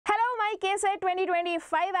KCET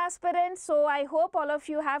 2025 aspirants. So I hope all of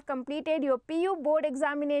you have completed your PU board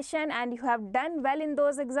examination and you have done well in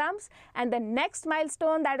those exams. And the next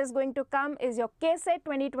milestone that is going to come is your KCET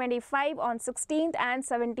 2025 on 16th and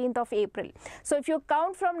 17th of April. So if you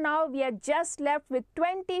count from now, we are just left with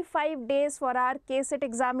 25 days for our KCET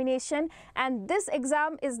examination, and this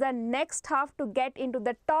exam is the next half to get into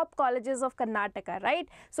the top colleges of Karnataka, right?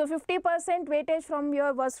 So 50% weightage from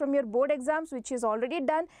your board exams, which is already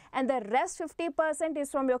done, and the rest 50%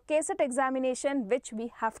 is from your KCET examination, which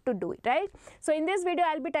we have to do it, right? So in this video,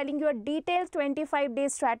 I'll be telling you a detailed 25-day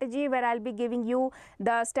strategy where I'll be giving you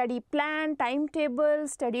the study plan, timetable,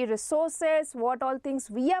 study resources, what all things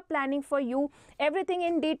we are planning for you, everything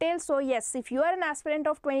in detail. So yes, if you are an aspirant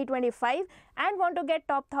of 2025 and want to get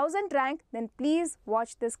top 1000 rank, then please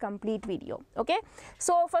watch this complete video, okay?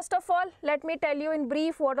 So first of all, let me tell you in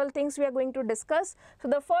brief what all things we are going to discuss. So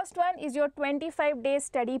the first one is your 25-day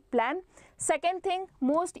study plan. Second thing,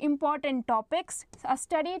 most important topics, a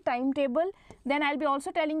study timetable. Then I'll be also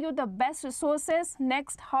telling you the best resources.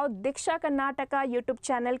 Next, how Deeksha Karnataka YouTube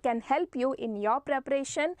channel can help you in your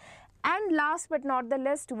preparation. And last but not the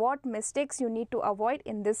least, what mistakes you need to avoid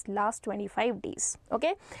in this last 25 days.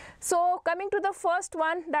 Okay, so coming to the first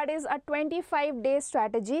one, that is a 25-day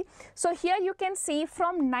strategy. So here you can see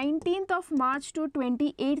from 19th of March to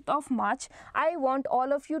 28th of March, I want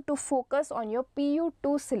all of you to focus on your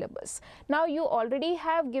PU2 syllabus. Now you already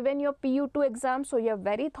have given your PU2 exam, so you're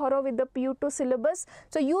very thorough with the PU2 syllabus.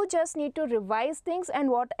 So you just need to revise things, and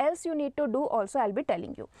what else you need to do also I'll be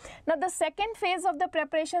telling you. Now the second phase of the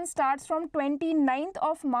preparation starts from 29th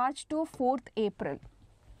of March to 4th April.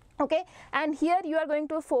 Okay, and here you are going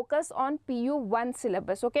to focus on PU1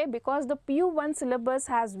 syllabus, okay, because the PU1 syllabus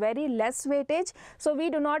has very less weightage, so we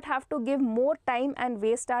do not have to give more time and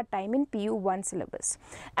waste our time in PU1 syllabus.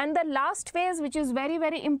 And the last phase, which is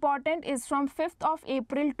very important, is from 5th of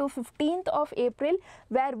April to 15th of April,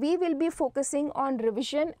 where we will be focusing on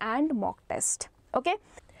revision and mock test, okay.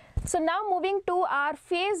 So now moving to our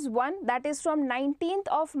phase 1, that is from 19th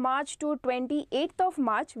of March to 28th of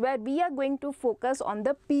March, where we are going to focus on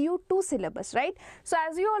the PU2 syllabus, right? So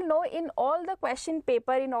as you all know, in all the question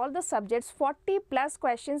paper, in all the subjects, 40 plus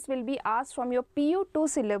questions will be asked from your PU2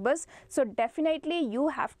 syllabus. So definitely you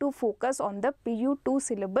have to focus on the PU2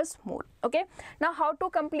 syllabus more, okay? Now how to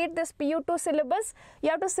complete this PU2 syllabus?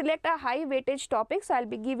 You have to select a high weightage topic. So I'll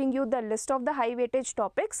be giving you the list of the high weightage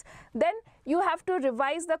topics. Then you have to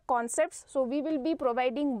revise the concepts. So we will be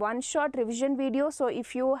providing one shot revision video. So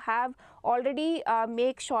if you have already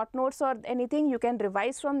make short notes or anything, you can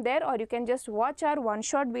revise from there, or you can just watch our one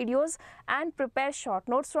shot videos and prepare short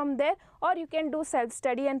notes from there, or you can do self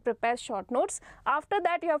study and prepare short notes. After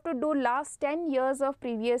that, you have to do last 10 years of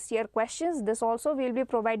previous year questions. This also we will be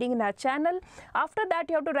providing in our channel. After that,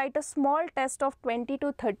 you have to write a small test of 20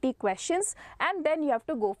 to 30 questions, and then you have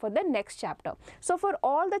to go for the next chapter. So for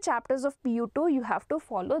all the chapters of PU2, you have to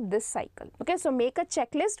follow this cycle, okay? So make a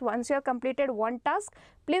checklist. Once you have completed one task,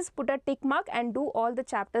 please put a tick mark and do all the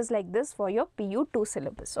chapters like this for your PU2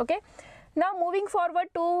 syllabus, okay? Now moving forward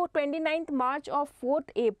to 29th March of 4th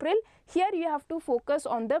April, here you have to focus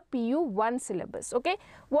on the PU1 syllabus, okay?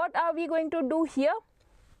 What are we going to do here?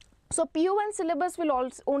 So PU1 syllabus will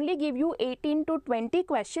also only give you 18 to 20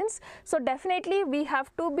 questions. So definitely we have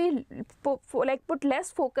to be put less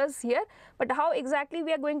focus here. But how exactly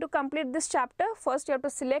we are going to complete this chapter? First you have to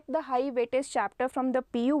select the high weightage chapter from the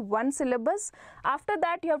PU1 syllabus. After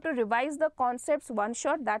that you have to revise the concepts one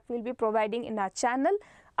shot that we will be providing in our channel.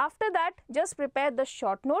 After that, just prepare the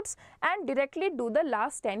short notes and directly do the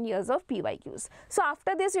last 10 years of PYQs. So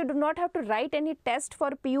after this, you do not have to write any test for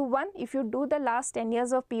PU1. If you do the last 10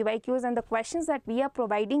 years of PYQs and the questions that we are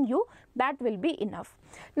providing you, that will be enough.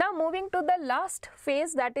 Now moving to the last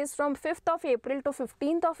phase, that is from 5th of April to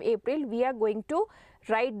 15th of April, we are going to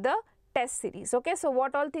write the test series, okay? So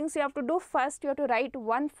what all things you have to do? First you have to write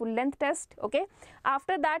one full length test, okay?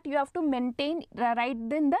 After that you have to write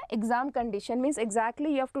in the exam condition, means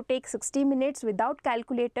exactly you have to take 60 minutes without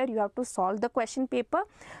calculator, you have to solve the question paper.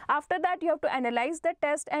 After that you have to analyze the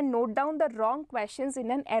test and note down the wrong questions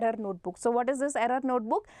in an error notebook. So what is this error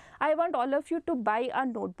notebook? I want all of you to buy a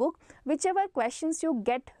notebook. Whichever questions you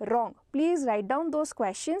get wrong, please write down those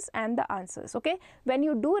questions and the answers, okay? When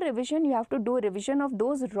you do revision, you have to do revision of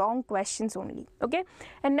those wrong questions only, okay?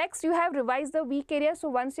 And next you have revised the weak areas. So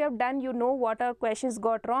once you have done, you know what are questions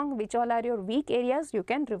got wrong, which all are your weak areas, you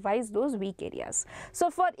can revise those weak areas. So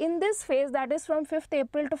for in this phase, that is from 5th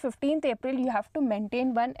April to 15th April, you have to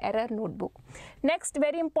maintain one error notebook. Next,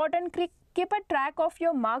 very important keep a track of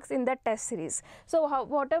your marks in the test series. So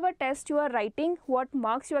whatever test you are writing, what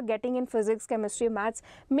marks you are getting in physics, chemistry, maths,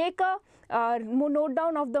 make a note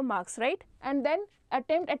down of the marks, right? And then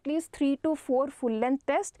attempt at least 3 to 4 full length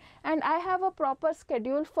tests, and I have a proper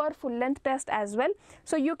schedule for full length test as well.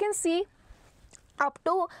 So you can see up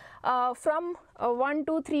to from 1,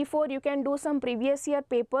 2, 3, 4 you can do some previous year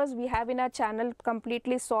papers. We have in our channel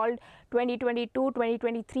completely solved 2022,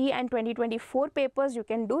 2023 and 2024 papers. You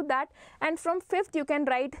can do that, and from 5th you can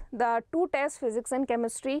write the 2 tests, physics and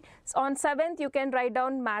chemistry. On 7th you can write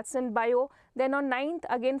down maths and bio. Then on 9th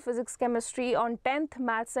again physics chemistry, on 10th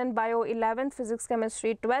maths and bio, 11th physics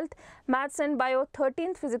chemistry, 12th maths and bio,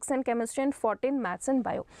 13th physics and chemistry, and 14th maths and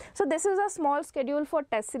bio. So this is a small schedule for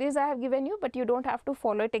test series I have given you, but you don't have to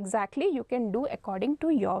follow it exactly. You can do according to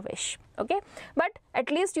your wish, okay? But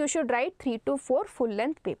at least you should write 3 to 4 full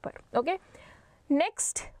length paper, okay?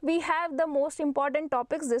 Next, we have the most important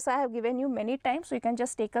topics. This I have given you many times, so you can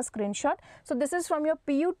just take a screenshot. So this is from your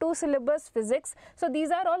PU2 syllabus physics. So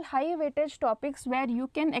these are all high weightage topics where you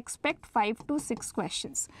can expect 5 to 6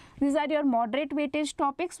 questions. These are your moderate weightage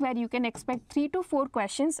topics where you can expect 3 to 4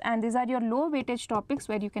 questions, and these are your low weightage topics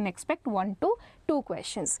where you can expect 1 to 2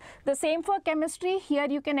 questions. The same for chemistry. Here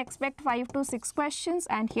you can expect 5 to 6 questions,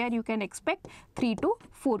 and here you can expect 3 to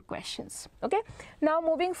 4 questions. Okay. Now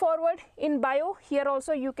moving forward, in bio, here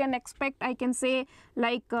also you can expect, I can say,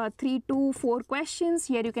 like 3 to 4 questions.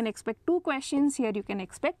 Here you can expect 2 questions. Here you can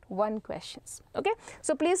expect 1 questions. Okay.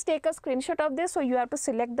 So please take a screenshot of this. So you have to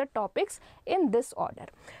select the topics in this order.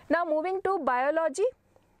 Now moving to biology.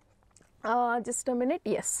 Just a minute.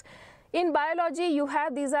 Yes. In biology, you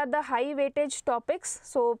have, these are the high weightage topics.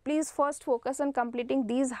 So please first focus on completing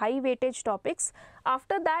these high weightage topics.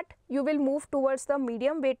 After that, you will move towards the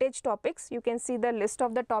medium weightage topics. You can see the list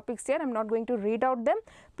of the topics here. I'm not going to read out them.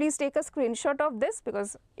 Please take a screenshot of this,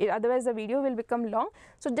 because otherwise the video will become long.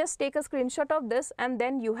 So just take a screenshot of this, and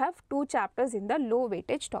then you have 2 chapters in the low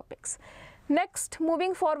weightage topics. Next,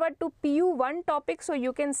 moving forward to PU1 topic. So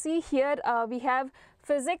you can see here we have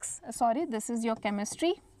physics, sorry, this is your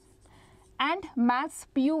chemistry and maths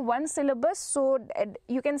PU1 syllabus. So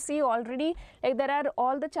you can see already, like, there are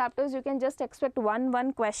all the chapters you can just expect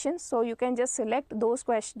one question. So you can just select those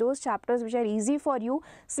chapters which are easy for you.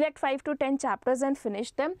 Select 5 to 10 chapters and finish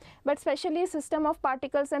them. But especially system of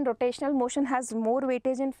particles and rotational motion has more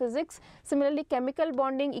weightage in physics. Similarly, chemical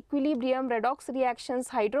bonding, equilibrium, redox reactions,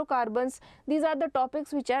 hydrocarbons, these are the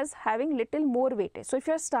topics which are having little more weightage. So if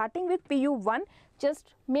you are starting with PU1,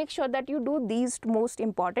 just make sure that you do these most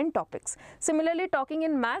important topics. Similarly, talking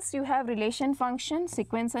in maths, you have relation function,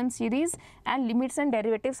 sequence and series, and limits and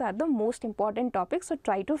derivatives are the most important topics. So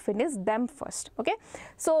try to finish them first. Okay.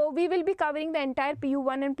 So we will be covering the entire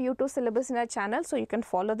PU1 and PU2 syllabus in our channel. So you can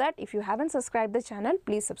follow that. If you haven't subscribed the channel,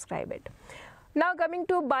 please subscribe it. Now coming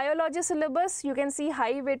to biology syllabus, you can see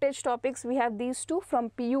high weightage topics. We have these 2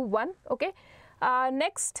 from PU1. Okay.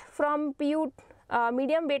 Next, from PU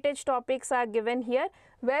medium weightage topics are given here,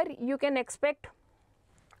 where you can expect,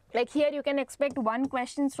 like here you can expect 1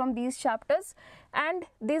 questions from these chapters, and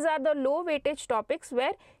these are the low weightage topics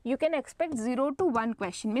where you can expect 0 to 1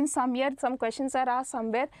 question. Means some years some questions are asked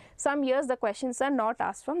somewhere, some years the questions are not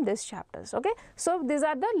asked from these chapters. Okay. So these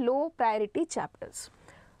are the low priority chapters.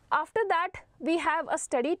 After that, we have a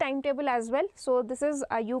study timetable as well. So this is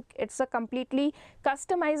it's a completely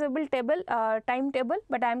customizable timetable,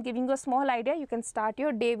 but I am giving you a small idea. You can start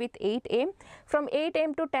your day with 8 AM. From 8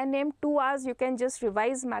 AM to 10 AM, 2 hours you can just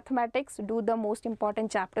revise mathematics, do the most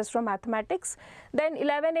important chapters from mathematics. Then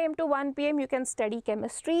 11 AM to 1 PM you can study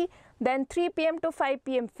chemistry. Then 3 PM to 5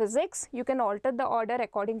 PM physics. You can alter the order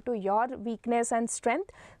according to your weakness and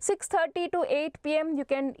strength. 6:30 to 8 PM you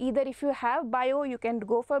can either, if you have bio, you can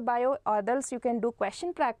go for bio, or else you can do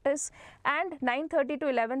question practice. And 9:30 to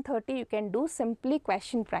 11:30 you can do simply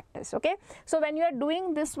question practice. Okay. So when you are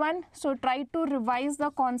doing this one, so try to revise the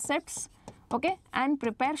concepts, okay, and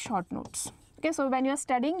prepare short notes. Okay, so when you are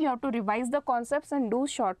studying, you have to revise the concepts and do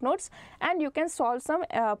short notes, and you can solve some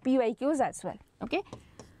PYQs as well. Okay.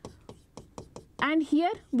 And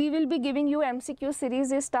here we will be giving you MCQ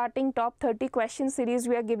series, is starting top 30 question series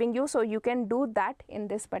we are giving you. So you can do that in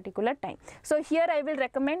this particular time. So here I will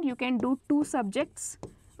recommend you can do 2 subjects.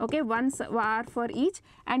 Okay, 1 hour for each.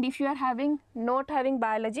 And if you are not having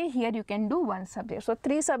biology, here you can do 1 subject. So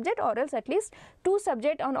 3 subject, or else at least 2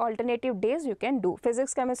 subject on alternative days you can do.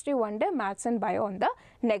 Physics, chemistry one day, maths and bio on the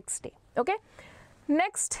next day. Okay.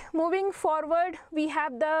 Next, moving forward, we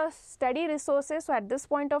have the study resources. So at this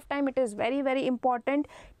point of time, it is very, very important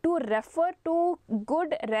to refer to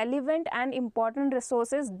good, relevant and important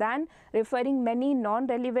resources than referring many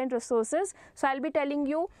non-relevant resources. So I'll be telling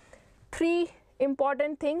you three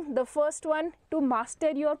important thing. The first one, to master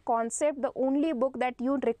your concept, the only book that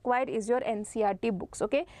you require is your NCERT books.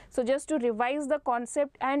 Okay, so just to revise the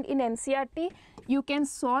concept, and in NCERT you can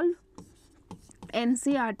solve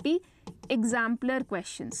NCERT exemplar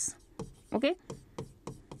questions. Okay,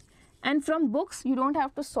 and from books you don't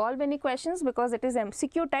have to solve any questions because it is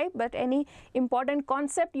MCQ type, but any important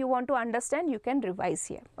concept you want to understand, you can revise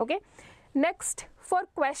here. Okay, next, for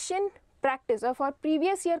question practice or for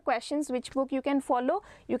previous year questions, which book you can follow?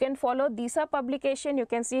 You can follow Deeksha publication. You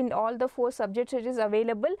can see in all the 4 subjects it is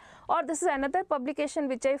available, or this is another publication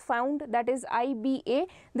which I found, that is IBA.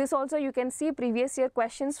 This also you can see previous year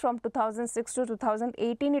questions from 2006 to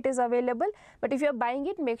 2018 it is available, but if you are buying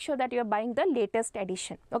it, make sure that you are buying the latest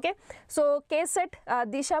edition. Okay, so KCET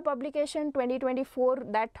Deeksha publication 2024,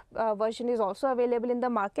 that version is also available in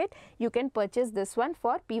the market. You can purchase this one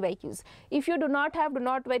for PYQs. If you do not have, do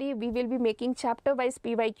not worry, we will be making chapter wise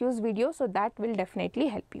PYQs video, so that will definitely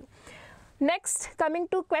help you. Next, coming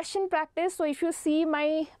to question practice. So if you see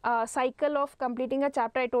my cycle of completing a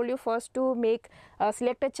chapter, I told you first to make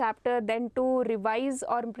select a chapter, then to revise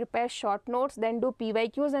or prepare short notes, then do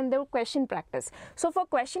PYQs, and then question practice. So for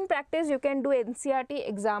question practice you can do NCERT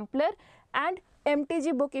exemplar and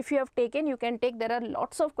MTG book. If you have taken, you can take, there are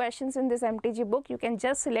lots of questions in this MTG book. You can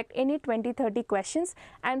just select any 20-30 questions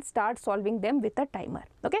and start solving them with a timer.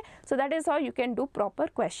 Okay, so that is how you can do proper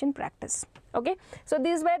question practice. Okay, so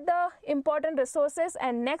these were the important resources,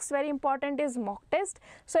 and next very important is mock test.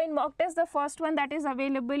 So in mock test, the first one that is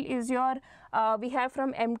available is your we have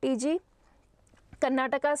from MTG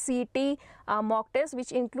Karnataka CET mock test,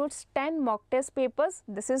 which includes 10 mock test papers.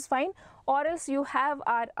 This is fine. Or else you have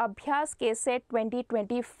our Abhyas KCET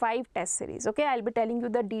 2025 test series. Okay, I'll be telling you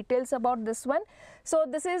the details about this one. So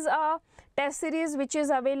this is a test series which is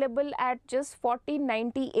available at just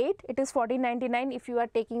 1498. It is 1499 if you are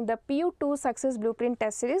taking the PU2 Success Blueprint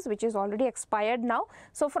test series, which is already expired now.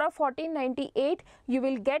 So for a 1498 you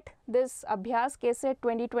will get this Abhyas KCET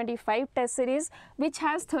 2025 test series, which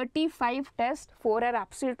has 35 tests. 4 are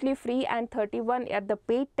absolutely free and 31 are the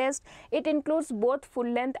paid test. It includes both full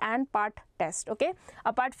length and part test. Okay,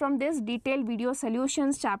 apart from this, detailed video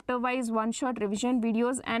solutions, chapter wise one shot revision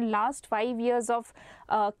videos, and last 5 years of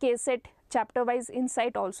KCET chapter wise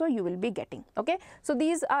insight also you will be getting. Okay, so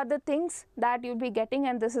these are the things that you'll be getting,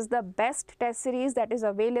 and this is the best test series that is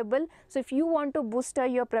available. So if you want to booster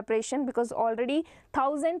your preparation, because already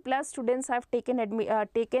 1000+ students have taken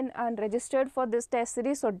and registered for this test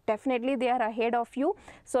series, so definitely they are ahead of you.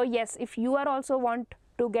 So yes, if you are also want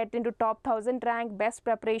to get into top 1000 rank, best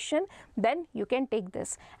preparation, then you can take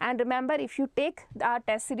this. And remember, if you take our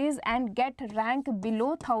test series and get rank below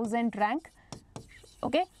 1000 rank,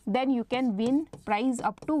 okay, then you can win prize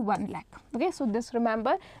up to 1 lakh. Okay, so this,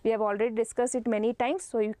 remember, we have already discussed it many times.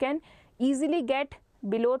 So you can easily get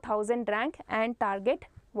below 1000 rank and target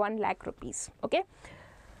 1 lakh rupees. Okay,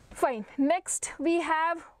 fine. Next we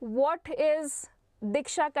have, what is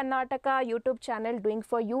Deeksha Karnataka YouTube channel doing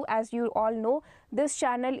for you? As you all know, this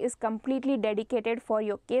channel is completely dedicated for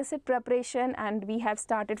your KCET preparation, and we have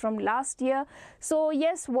started from last year. So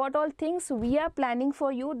yes, what all things we are planning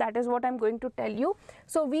for you, that is what I'm going to tell you.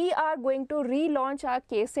 So we are going to relaunch our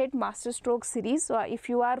KCET Master Stroke series. So if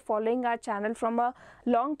you are following our channel from a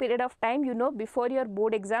long period of time, you know, before your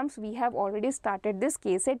board exams we have already started this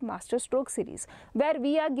KCET Master Stroke series, where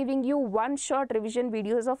we are giving you one-shot revision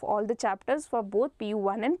videos of all the chapters for both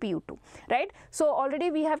PU1 and PU2, right? So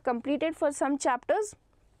already we have completed for some chapters,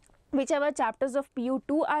 whichever chapters of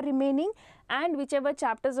PU2 are remaining, and whichever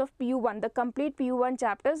chapters of PU1, the complete PU1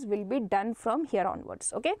 chapters will be done from here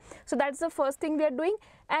onwards. Okay, so that's the first thing we are doing.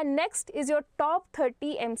 And next is your top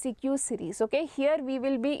 30 MCQ series. Okay, here we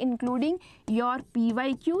will be including your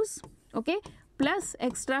PYQs, okay, plus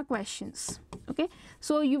extra questions. Okay,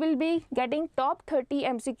 so you will be getting top 30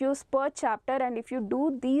 MCQs per chapter, and if you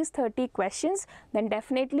do these 30 questions, then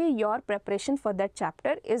definitely your preparation for that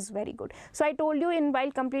chapter is very good. So I told you in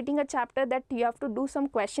while completing a chapter that you have to do some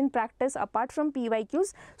question practice apart from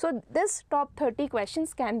PYQs. So this top 30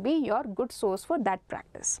 questions can be your good source for that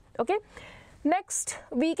practice. Okay. Next,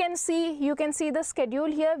 we can see, you can see the schedule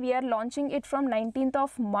here. We are launching it from 19th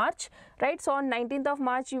of March, right? So on 19th of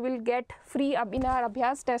March, you will get free in our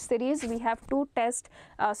Abhyas test series. We have 2 tests.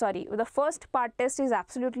 The first part test is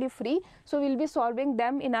absolutely free. So we'll be solving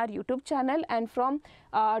them in our YouTube channel, and from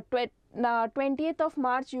 20th of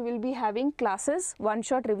March you will be having classes,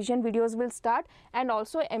 one-shot revision videos will start, and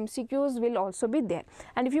also MCQs will also be there.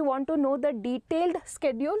 And if you want to know the detailed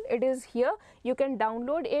schedule, it is here. You can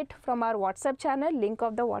download it from our WhatsApp channel. Link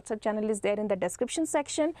of the WhatsApp channel is there in the description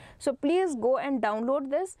section. So please go and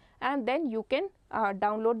download this, and then you can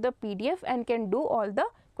download the PDF and can do all the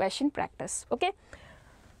question practice. Okay.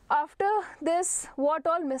 After this, what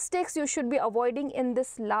all mistakes you should be avoiding in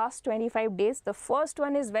this last 25 days? The first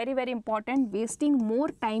one is very, very important, wasting more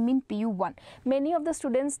time in PU1. Many of the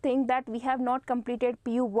students think that we have not completed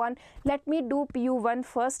PU1, let me do PU1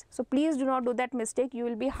 first. So please do not do that mistake. You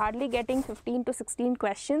will be hardly getting 15 to 16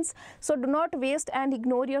 questions. So do not waste and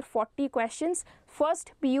ignore your 40 questions.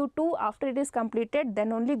 First PU2, after it is completed,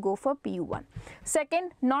 then only go for PU1.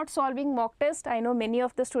 Second, not solving mock test. I know many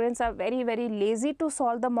of the students are very, very lazy to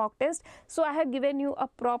solve the mock test. So I have given you a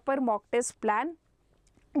proper mock test plan,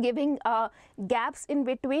 giving gaps in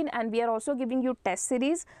between, and we are also giving you test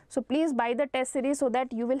series. So please buy the test series so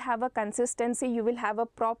that you will have a consistency, you will have a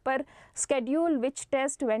proper schedule which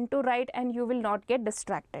test, when to write, and you will not get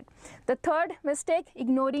distracted. The third mistake,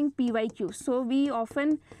 ignoring PYQs. So we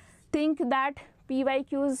often think that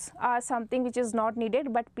PYQs are something which is not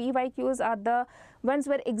needed, but PYQs are the ones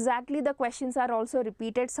where exactly the questions are also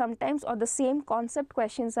repeated sometimes, or the same concept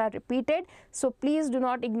questions are repeated. So please do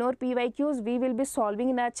not ignore PYQs. We will be solving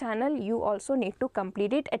in our channel. You also need to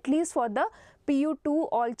complete it, at least for the PU2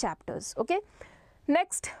 all chapters. Okay.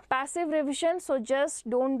 Next, passive revision. So just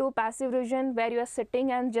don't do passive revision where you are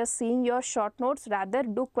sitting and just seeing your short notes. Rather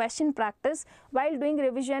do question practice. While doing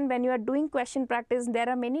revision, when you are doing question practice, there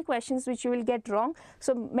are many questions which you will get wrong.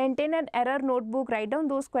 So maintain an error notebook, write down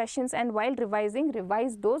those questions, and while revising,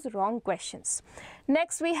 revise those wrong questions.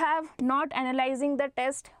 Next, we have not analyzing the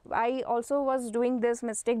test. I also was doing this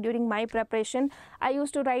mistake during my preparation. I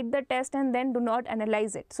used to write the test and then do not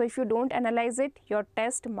analyze it. So if you don't analyze it, your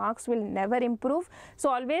test marks will never improve. So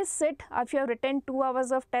always sit, if you have written 2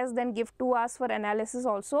 hours of test, then give 2 hours for analysis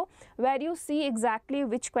also, where you see exactly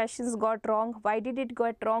which questions got wrong, why did it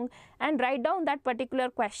get wrong, and write down that particular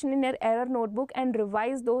question in your error notebook and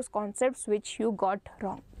revise those concepts which you got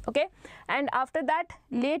wrong. Okay. And after that,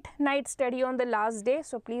 late night study on the last day.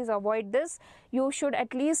 So please avoid this. You should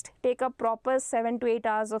at least take a proper 7 to 8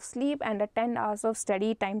 hours of sleep, and a 10 hours of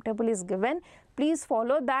study timetable is given. Please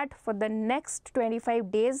follow that for the next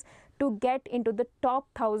 25 days to get into the top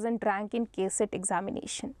 1000 rank in KCET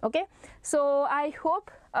examination. Okay. So I hope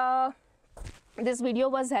this video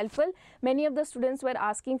was helpful. Many of the students were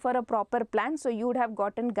asking for a proper plan, so you would have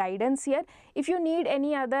gotten guidance here. If you need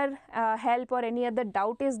any other help or any other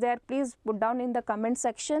doubt is there, please put down in the comment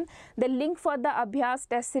section. The link for the Abhyas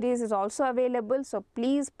test series is also available, so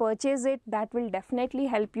please purchase it. That will definitely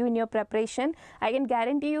help you in your preparation. I can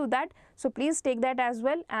guarantee you that. So please take that as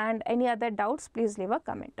well, and any other doubts, please leave a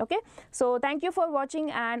comment. Okay. So thank you for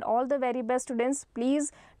watching, and all the very best, students.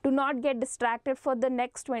 Please do not get distracted for the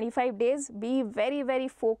next 25 days. Be very, very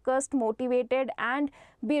focused, motivated, and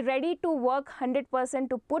be ready to work 100%,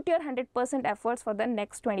 to put your 100% efforts for the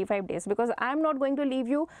next 25 days, because I am not going to leave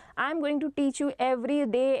you. I am going to teach you every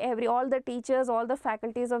day. All the teachers, all the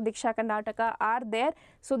faculties of Deeksha Karnataka are there.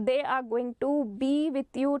 So they are going to be with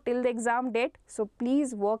you till the exam date. So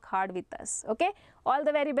please work hard with us. Okay. All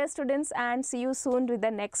the very best, students, and see you soon with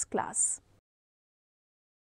the next class.